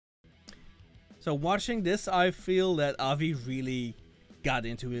So watching this, I feel that Avi really got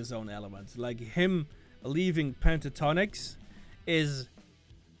into his own element. Like him leaving Pentatonics is...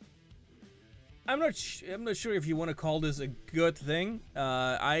 I'm not sure if you want to call this a good thing.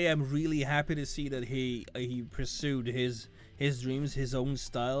 I am really happy to see that he pursued his dreams, his own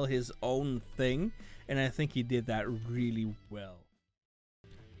style, his own thing, and I think he did that really well.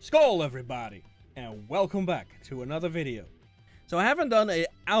 Skål everybody, and welcome back to another video. So I haven't done a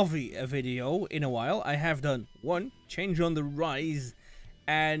AVI video in a while. I have done one, Change on the Rise,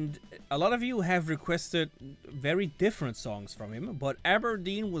 and a lot of you have requested very different songs from him, but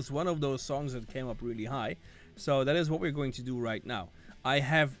Aberdeen was one of those songs that came up really high, so that is what we're going to do right now. I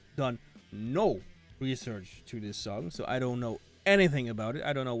have done no research to this song, so I don't know anything about it.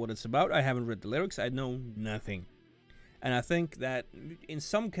 I don't know what it's about. I haven't read the lyrics. I know nothing. And I think that in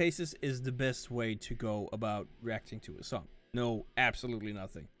some cases is the best way to go about reacting to a song. No, absolutely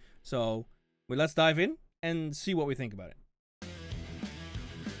nothing. So, well, let's dive in and see what we think about it.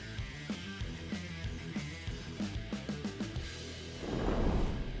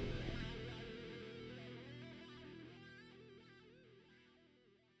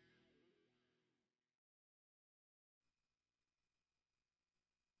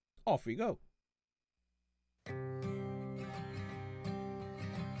 Off we go.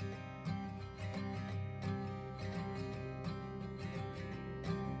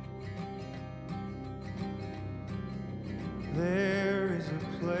 There is a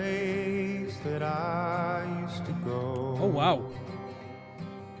place that I used to go. Oh, wow.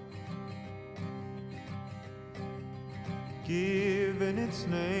 Given its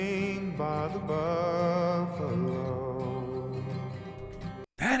name by the buffalo.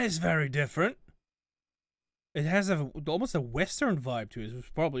 That is very different. It has almost a Western vibe to it. It's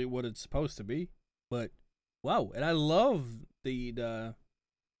probably what it's supposed to be. But, wow. And I love the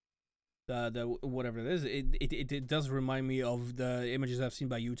whatever it is. It does remind me of the images I've seen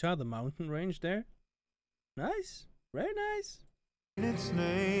by Utah, the mountain range there. Nice, very nice. Its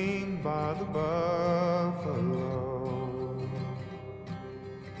name by the buffalo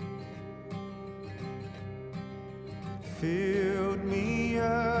filled me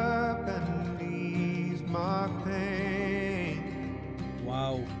up and eased my pain.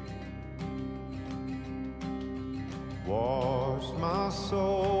 Wow. Washed my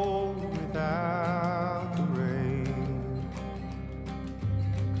soul without the rain.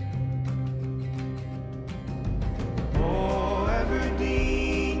 Oh,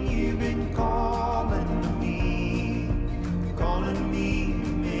 Aberdeen, you've been calling me to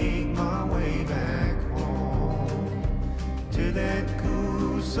make my way back home to that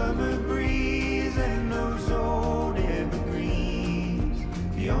cool summer breeze and those old evergreens,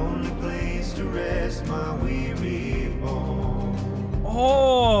 the only place to rest my weary bones.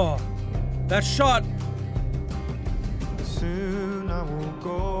 Oh, that shot. Soon I will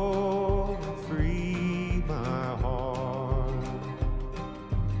go and free my heart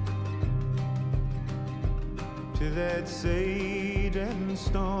to that sage and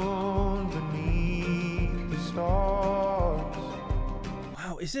stone beneath the stars.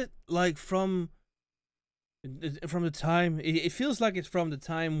 Wow, is it like from the time? It feels like it's from the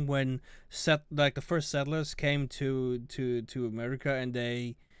time when the first settlers came to America and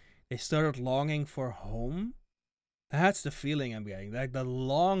they started longing for home. That's the feeling I'm getting. Like the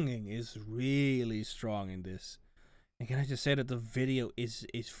longing is really strong in this. And can I just say that the video is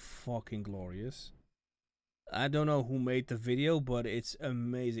fucking glorious. I don't know who made the video, but it's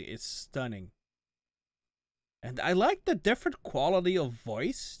amazing. It's stunning. And I like the different quality of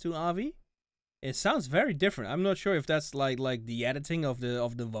voice to Avi. It sounds very different. I'm not sure if that's like the editing of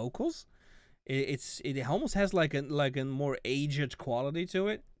the vocals. It almost has like a more aged quality to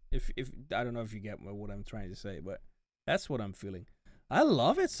it. If I don't know if you get what I'm trying to say, but that's what I'm feeling. I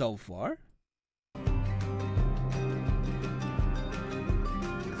love it so far.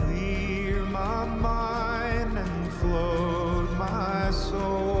 Clear my mind and float my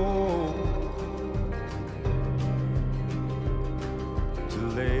soul to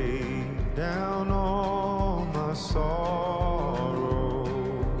lay down all my sorrow.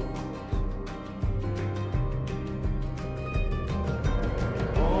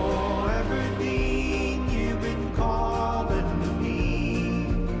 Oh, Aberdeen, you've been calling me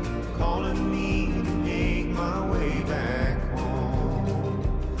to make my way back home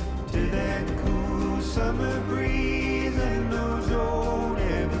to that cool summer breeze and those old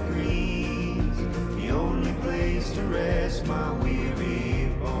evergreens, the only place to rest my weary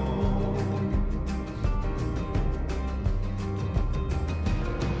bones.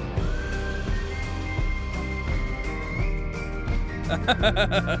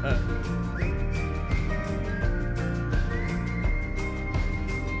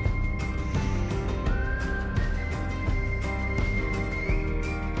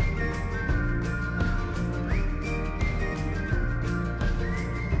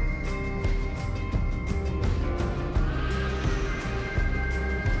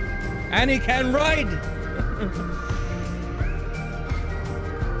 And he can ride!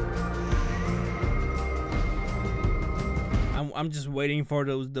 I'm just waiting for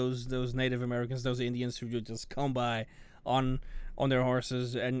those Native Americans, those Indians who would just come by on their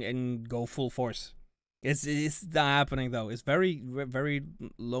horses and go full force. It's not happening though. It's very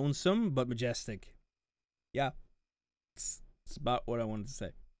lonesome but majestic. Yeah, it's about what I wanted to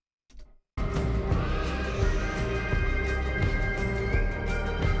say.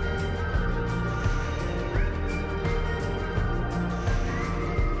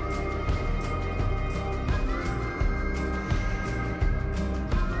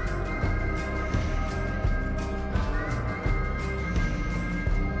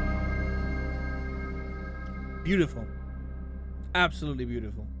 Beautiful. Absolutely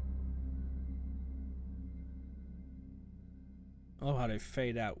beautiful. Oh, how they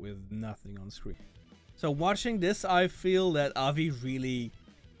fade out with nothing on screen. So watching this, I feel that Avi really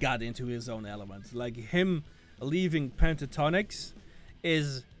got into his own element. Like him leaving Pentatonics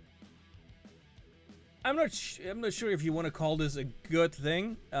is... I'm not sure if you want to call this a good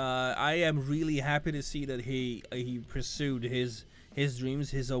thing. I am really happy to see that he pursued his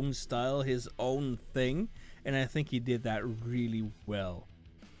dreams, his own style, his own thing. And I think he did that really well.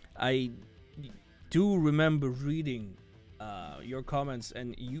 I do remember reading your comments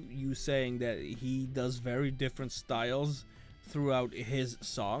and you saying that he does very different styles throughout his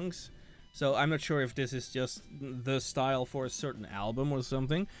songs. So I'm not sure if this is just the style for a certain album or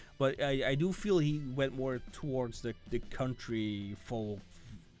something. But I do feel he went more towards the country folk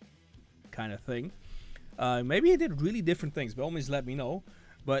kind of thing. Maybe he did really different things, but always let me know.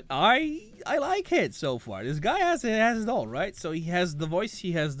 But I like it so far. This guy has it all, right? So he has the voice,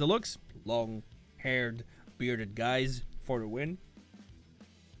 he has the looks. Long-haired, bearded guys for the win.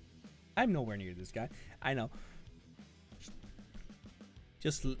 I'm nowhere near this guy. I know.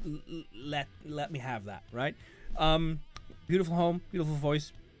 Just let me have that, right? Beautiful home, beautiful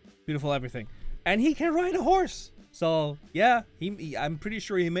voice, beautiful everything. And he can ride a horse. So, yeah, I'm pretty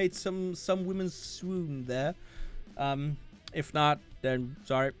sure he made some women swoon there. If not, then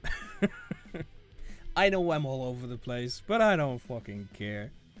sorry. I know I'm all over the place, but I don't fucking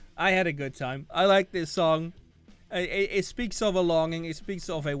care. I had a good time. I like this song. It speaks of a longing. It speaks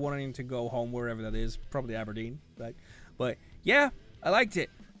of a wanting to go home, wherever that is. Probably Aberdeen, right? But yeah, I liked it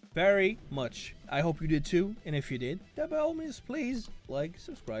very much. I hope you did too. And if you did, then by all means, please like,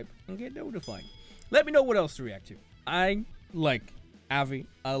 subscribe, and get notified. Let me know what else to react to. I like Avi.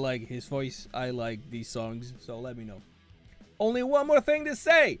 I like his voice. I like these songs. So let me know. Only one more thing to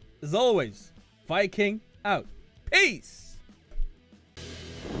say. As always, Viking out. Peace.